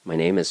My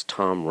name is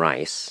Tom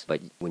Rice,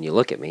 but when you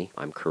look at me,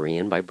 I'm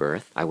Korean by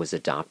birth. I was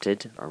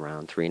adopted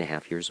around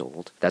 3.5 years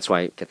old. That's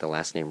why I get the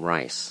last name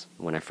Rice.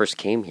 When I first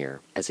came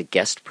here as a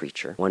guest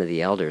preacher, one of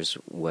the elders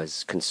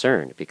was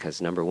concerned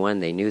because, number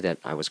one, they knew that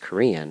I was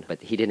Korean,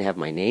 but he didn't have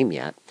my name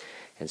yet,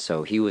 and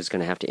so he was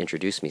going to have to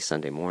introduce me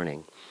Sunday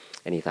morning.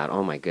 And he thought,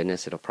 oh my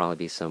goodness, it'll probably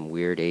be some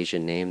weird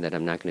Asian name that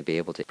I'm not going to be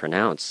able to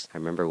pronounce. I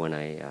remember when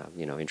I,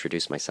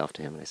 introduced myself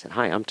to him, and I said,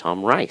 hi, I'm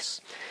Tom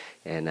Rice.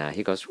 And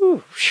he goes,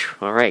 whew,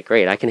 all right,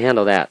 great, I can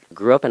handle that.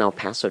 Grew up in El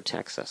Paso,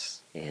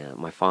 Texas. And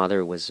my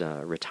father was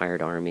a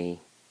retired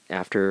Army.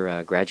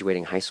 After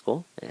graduating high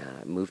school,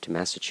 moved to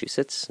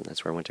Massachusetts, and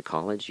that's where I went to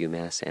college,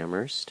 UMass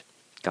Amherst.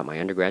 Got my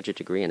undergraduate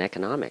degree in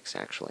economics,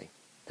 actually.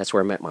 That's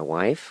where I met my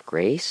wife,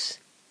 Grace.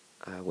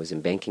 I was in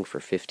banking for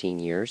 15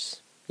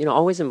 years.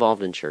 Always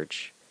involved in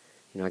church.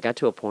 I got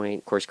to a point,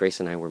 of course,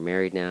 Grace and I were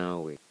married now.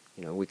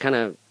 We kind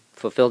of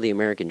fulfilled the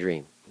American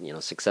dream.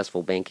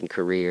 Successful banking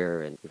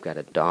career, and we've got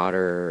a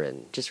daughter,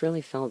 and just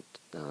really felt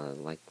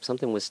like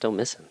something was still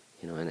missing.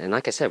 And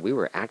like I said, we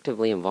were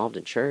actively involved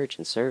in church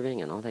and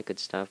serving and all that good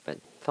stuff, but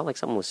felt like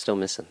something was still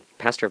missing.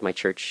 Pastor of my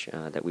church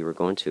that we were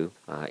going to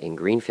in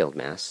Greenfield,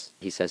 Mass,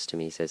 he says to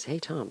me, hey,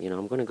 Tom,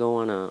 I'm going to go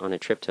on a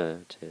trip to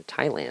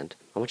Thailand.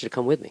 I want you to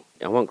come with me.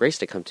 I want Grace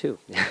to come too.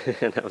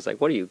 And I was like,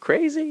 what are you,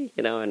 crazy?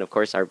 And of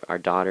course our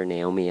daughter,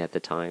 Naomi, at the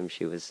time,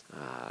 she was,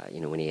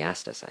 when he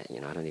asked us, I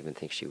don't even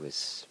think she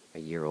was a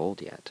year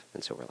old yet.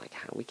 And so we're like,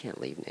 we can't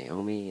leave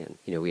Naomi. And,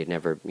 we had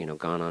never,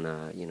 gone on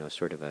a,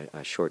 sort of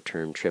a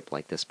short-term trip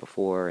like this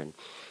before. And,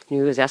 he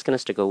was asking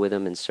us to go with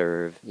him and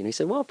serve. He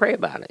said, well, pray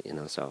about it,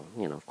 So,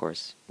 of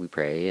course, we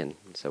pray. And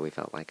so we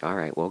felt like, all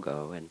right, we'll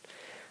go. And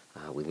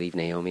we leave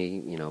Naomi,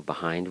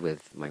 behind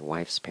with my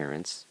wife's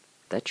parents.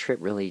 That trip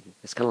really,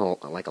 it's kind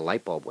of like a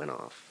light bulb went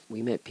off.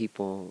 We met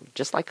people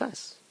just like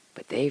us,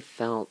 but they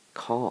felt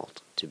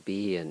called to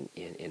be in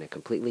a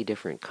completely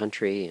different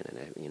country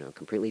and in a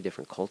completely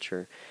different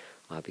culture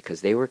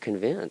because they were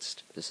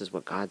convinced this is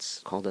what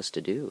God's called us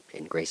to do.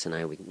 And Grace and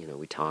I,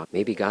 we talk.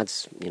 Maybe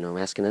God's,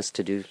 asking us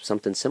to do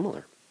something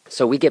similar.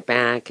 So we get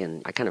back,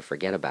 and I kind of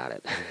forget about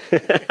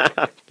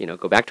it.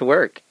 Go back to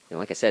work.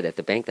 Like I said, at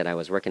the bank that I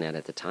was working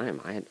at the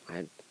time,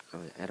 I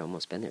had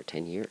almost been there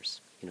 10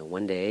 years.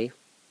 One day,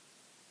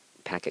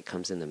 packet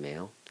comes in the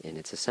mail, and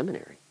it's a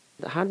seminary.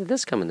 How did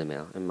this come in the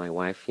mail? And my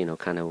wife,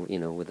 kind of,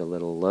 with a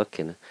little look,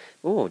 and,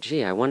 oh,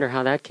 gee, I wonder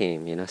how that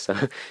came,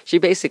 So she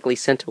basically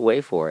sent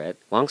away for it.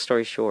 Long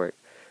story short,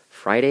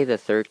 Friday the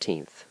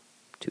 13th,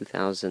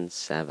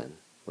 2007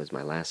 was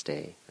my last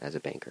day as a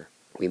banker.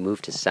 We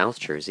moved to South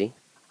Jersey.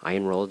 I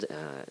enrolled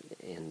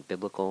in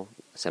biblical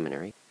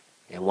seminary.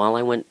 And while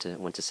I went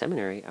to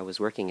seminary, I was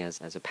working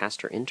as a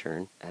pastor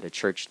intern at a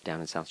church down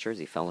in South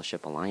Jersey,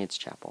 Fellowship Alliance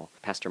Chapel,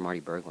 Pastor Marty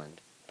Berglund.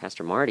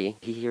 Pastor Marty,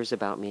 he hears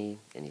about me,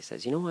 and he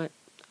says, you know what,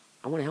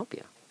 I want to help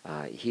you.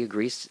 He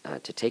agrees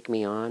to take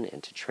me on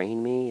and to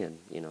train me and,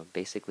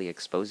 basically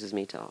exposes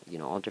me to,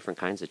 all different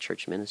kinds of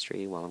church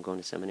ministry while I'm going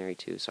to seminary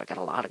too. So I got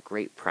a lot of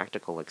great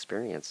practical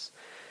experience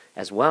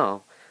as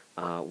well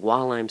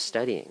while I'm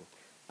studying.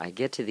 I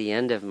get to the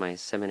end of my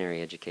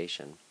seminary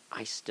education.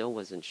 I still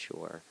wasn't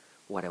sure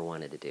what I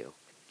wanted to do.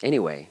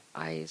 Anyway,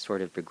 I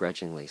sort of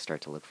begrudgingly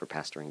start to look for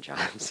pastoring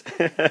jobs.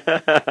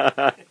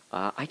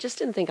 I just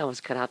didn't think I was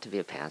cut out to be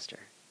a pastor.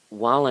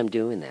 While I'm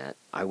doing that,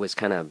 I was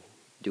kind of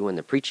doing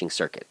the preaching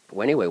circuit.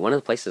 Well, anyway, one of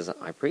the places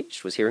I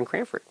preached was here in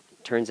Cranford.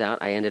 Turns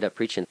out I ended up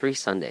preaching 3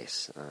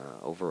 Sundays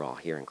overall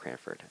here in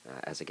Cranford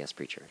as a guest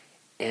preacher.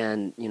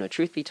 And,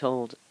 truth be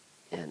told,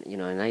 and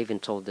I even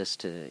told this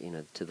to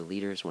the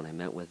leaders when I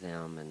met with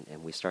them,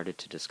 and we started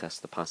to discuss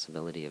the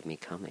possibility of me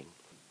coming.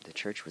 The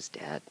church was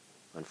dead.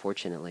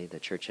 Unfortunately, the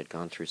church had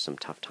gone through some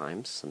tough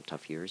times, some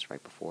tough years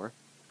right before.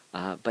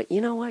 But you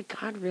know what?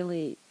 God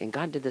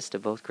did this to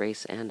both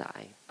Grace and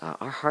I.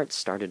 Our hearts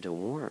started to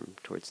warm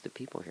towards the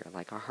people here.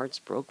 Like, our hearts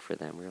broke for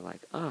them. We were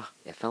like,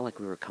 it felt like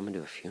we were coming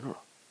to a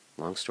funeral.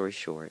 Long story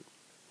short,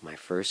 my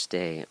first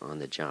day on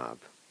the job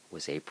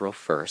was April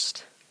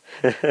 1st,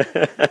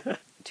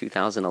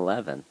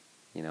 2011.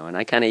 And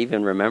I kind of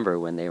even remember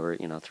when they were,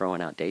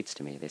 throwing out dates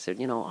to me. They said,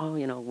 we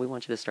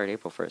want you to start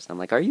April 1st. I'm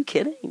like, are you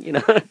kidding?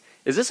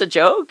 Is this a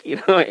joke?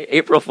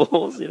 April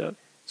Fools,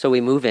 So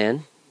we move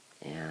in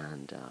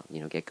and,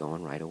 get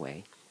going right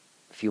away.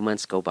 A few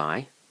months go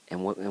by,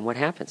 and what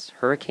happens?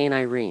 Hurricane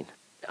Irene.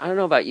 I don't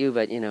know about you,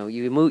 but,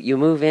 you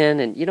move in,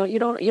 and, you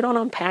don't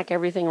unpack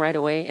everything right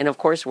away. And, of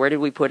course, where did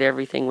we put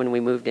everything when we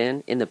moved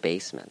in? In the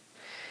basement.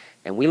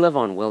 And we live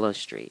on Willow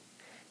Street.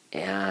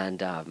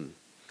 And,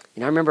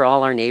 I remember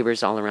all our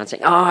neighbors all around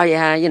saying, oh,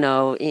 yeah,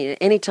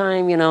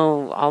 anytime,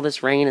 all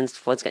this rain and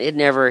floods, it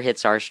never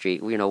hits our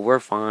street. We're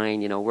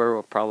fine.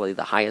 We're probably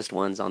the highest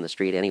ones on the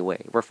street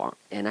anyway. We're fine.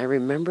 And I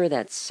remember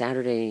that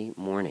Saturday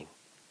morning,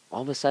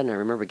 all of a sudden I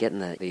remember getting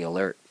the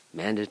alert,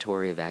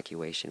 mandatory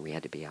evacuation. We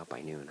had to be out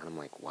by noon. And I'm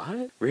like,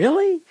 what?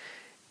 Really?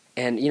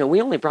 And,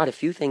 we only brought a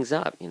few things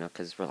up,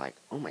 because we're like,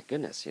 oh, my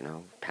goodness,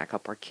 pack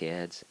up our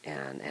kids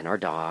and our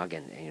dog.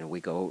 And, we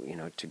go,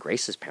 to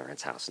Grace's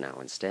parents' house now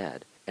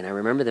instead. And I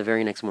remember the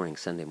very next morning,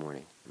 Sunday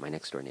morning, my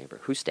next-door neighbor,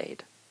 who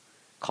stayed,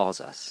 calls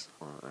us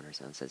on her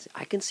cell and says,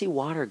 "I can see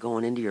water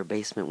going into your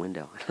basement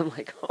window." And I'm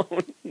like, "Oh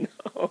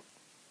no."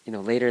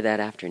 Later that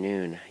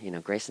afternoon,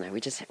 Grace and I, we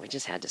just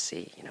had to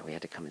see. We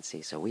had to come and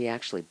see. So we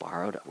actually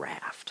borrowed a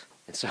raft.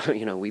 And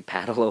so, we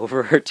paddle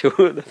over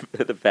to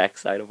the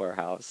backside of our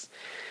house,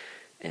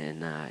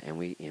 and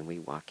we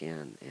walk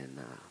in, and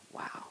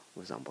wow, it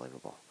was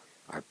unbelievable.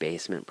 Our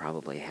basement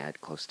probably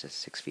had close to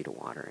 6 feet of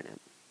water in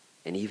it,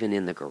 and even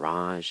in the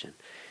garage and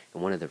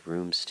in one of the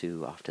rooms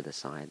too, off to the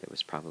side, there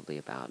was probably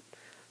about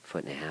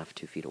 1.5 feet,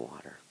 2 feet of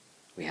water.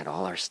 We had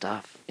all our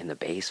stuff in the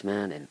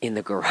basement and in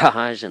the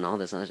garage and all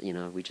this.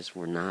 We just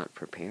were not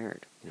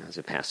prepared. As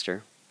a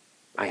pastor,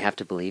 I have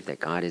to believe that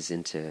God is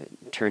into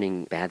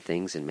turning bad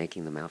things and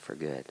making them out for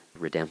good.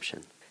 Redemption.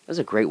 It was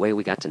a great way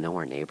we got to know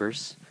our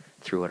neighbors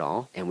through it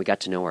all, and we got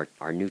to know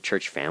our new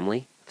church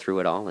family through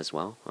it all as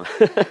well.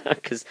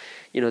 Because,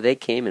 they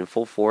came in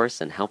full force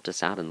and helped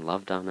us out and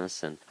loved on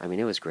us, and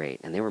it was great.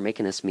 And they were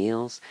making us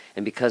meals,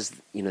 and because,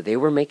 they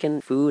were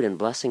making food and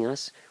blessing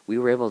us, we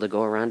were able to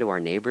go around to our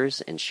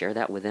neighbors and share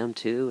that with them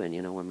too. And,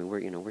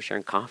 we're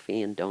sharing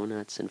coffee and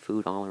donuts and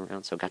food all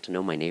around, so I got to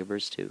know my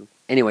neighbors too.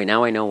 Anyway,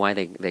 now I know why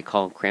they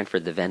call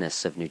Cranford the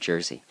Venice of New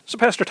Jersey. So,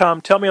 Pastor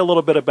Tom, tell me a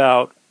little bit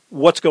about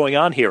what's going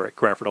on here at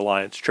Cranford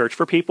Alliance Church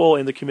for people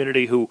in the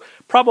community who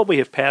probably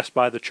have passed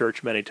by the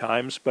church many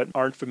times but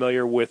aren't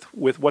familiar with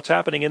what's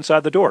happening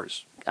inside the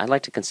doors. I'd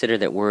like to consider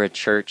that we're a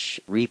church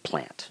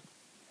replant.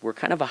 We're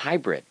kind of a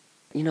hybrid.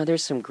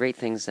 There's some great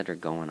things that are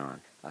going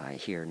on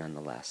here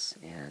nonetheless.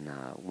 And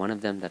one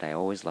of them that I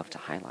always love to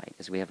highlight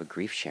is we have a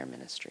grief share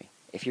ministry.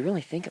 If you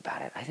really think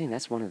about it, I think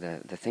that's one of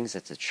the things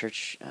that the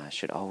church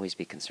should always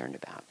be concerned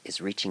about,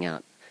 is reaching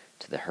out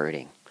to the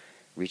hurting,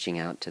 reaching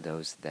out to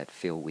those that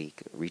feel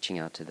weak, reaching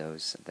out to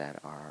those that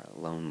are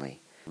lonely,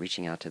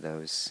 reaching out to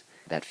those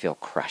that feel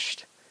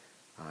crushed.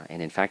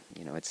 And in fact,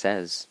 it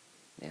says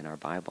in our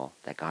Bible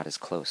that God is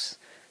close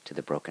to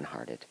the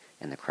brokenhearted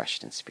and the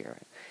crushed in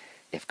spirit.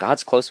 If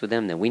God's close with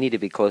them, then we need to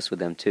be close with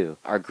them too.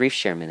 Our Grief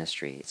Share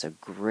ministry, it's a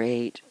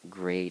great,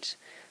 great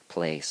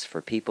place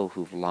for people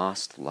who've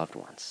lost loved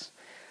ones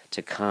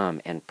to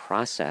come and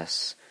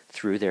process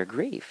through their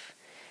grief.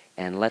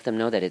 And let them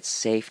know that it's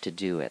safe to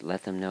do it.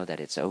 Let them know that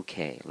it's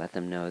okay. Let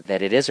them know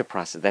that it is a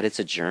process, that it's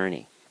a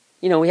journey.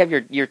 We have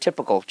your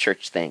typical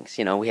church things.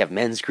 We have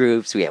men's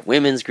groups, we have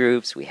women's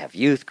groups, we have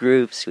youth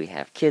groups, we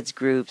have kids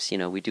groups.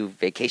 We do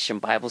vacation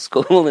Bible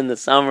school in the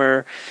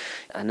summer.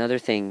 Another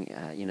thing,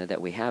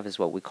 that we have is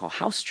what we call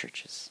house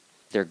churches.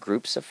 They're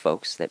groups of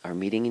folks that are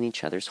meeting in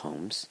each other's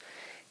homes,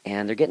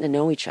 and they're getting to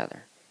know each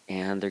other,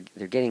 and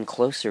they're getting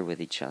closer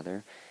with each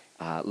other,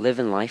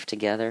 living life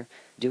together,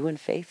 doing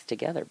faith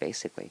together,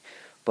 basically.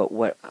 But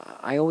what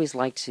I always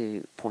like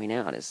to point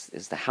out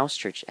is the house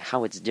church,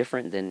 how it's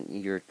different than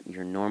your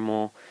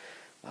normal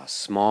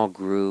small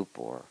group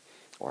or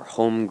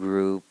home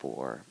group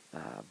or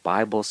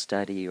Bible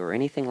study or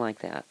anything like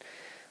that.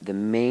 The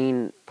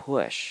main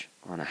push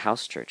on a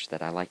house church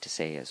that I like to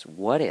say is,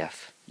 what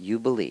if you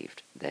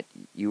believed that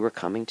you were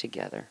coming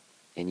together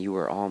and you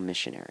were all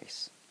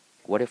missionaries?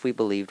 What if we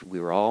believed we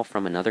were all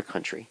from another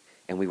country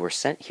and we were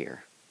sent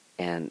here,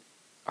 and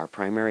our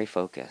primary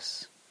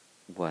focus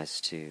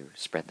was to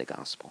spread the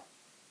gospel?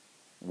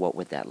 What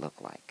would that look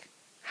like?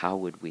 How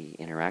would we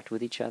interact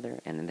with each other?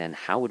 And then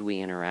how would we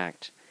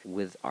interact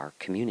with our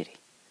community?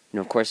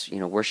 Of course,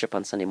 worship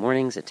on Sunday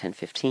mornings at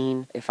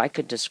 10:15. If I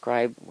could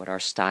describe what our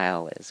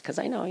style is, because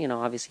I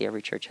know, obviously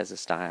every church has a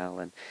style,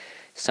 and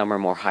some are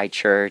more high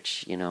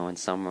church, and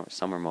some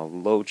are more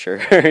low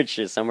church,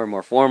 some are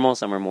more formal,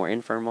 some are more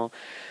informal.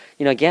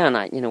 Again,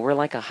 we're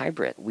like a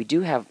hybrid. We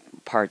do have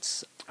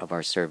parts of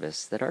our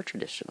service that are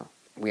traditional.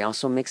 We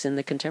also mix in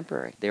the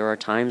contemporary. There are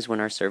times when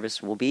our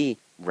service will be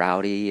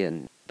rowdy,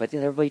 but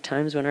there will be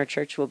times when our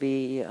church will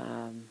be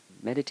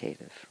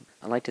meditative.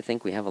 I like to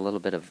think we have a little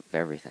bit of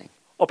everything.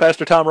 Well,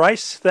 Pastor Tom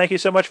Rice, thank you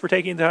so much for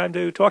taking the time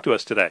to talk to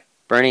us today.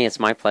 Bernie, it's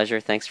my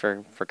pleasure. Thanks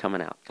for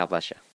coming out. God bless you.